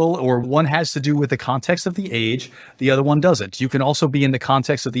political, or one has to do with the context of the age. The other one doesn't. You can also be in the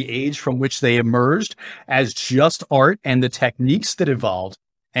context of the age from which they emerged as just art and the techniques that evolved,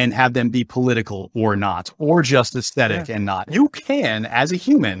 and have them be political or not, or just aesthetic and not. You can, as a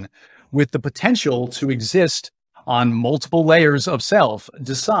human, with the potential to exist on multiple layers of self,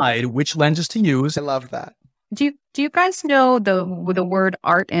 decide which lenses to use. I love that. Do you guys know the word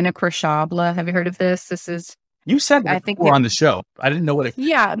art inacreshable? Have you heard of this? This is you said that before on the show. I didn't know what it.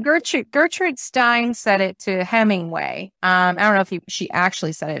 Yeah, Gertrude Stein said it to Hemingway. I don't know if she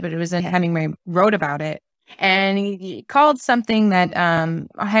actually said it, but it was Hemingway wrote about it, and he called something that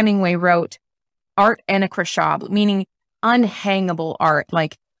Hemingway wrote art inacreshable, meaning unhangable art.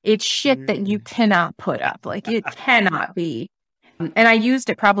 Like it's shit that you cannot put up. Like it cannot be. And I used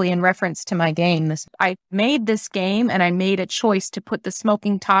it probably in reference to my game. I made this game and I made a choice to put the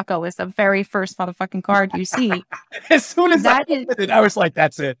smoking taco as the very first motherfucking card you see. As soon as I was like,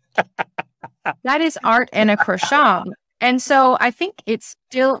 that's it. That is art inacreshable. And so I think it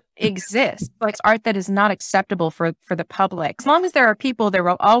still exists. Like art that is not acceptable for the public. As long as there are people, there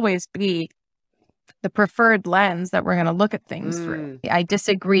will always be the preferred lens that we're going to look at things through. I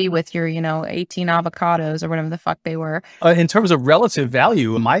disagree with your, 18 avocados or whatever the fuck they were. In terms of relative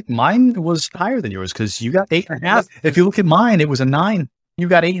value, mine was higher than yours because you got 8.5. If you look at mine, it was a 9. You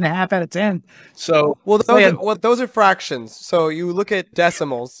got 8.5 out of 10. So, those are fractions. So you look at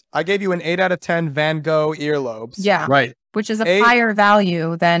decimals. I gave you an 8 out of 10 Van Gogh earlobes. Yeah. Right. Which is a higher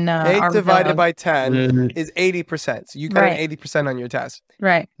value than 8 divided by 10 is 80%. So you got an 80% on your test.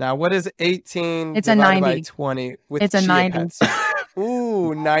 Right. Now, what is 18 it's a divided 90. by 20 with it's a 90. Pets?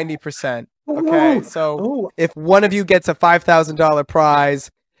 Ooh, 90%. Okay, so if one of you gets a $5,000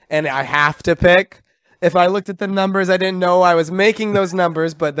 prize and I have to pick, if I looked at the numbers, I didn't know I was making those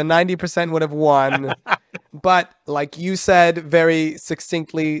numbers, but the 90% would have won. But like you said very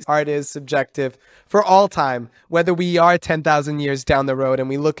succinctly, art is subjective for all time, whether we are 10,000 years down the road and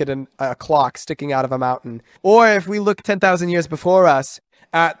we look at a clock sticking out of a mountain, or if we look 10,000 years before us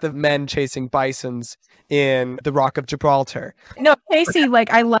at the men chasing bisons in the Rock of Gibraltar. No, Casey,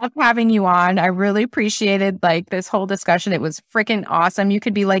 I love having you on. I really appreciated this whole discussion. It was freaking awesome. You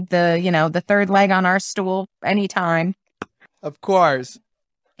could be the third leg on our stool anytime. Of course.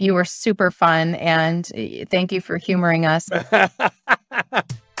 You were super fun, and thank you for humoring us.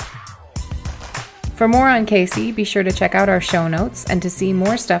 For more on Casey, be sure to check out our show notes, and to see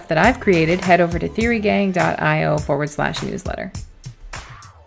more stuff that I've created, head over to theorygang.io/newsletter.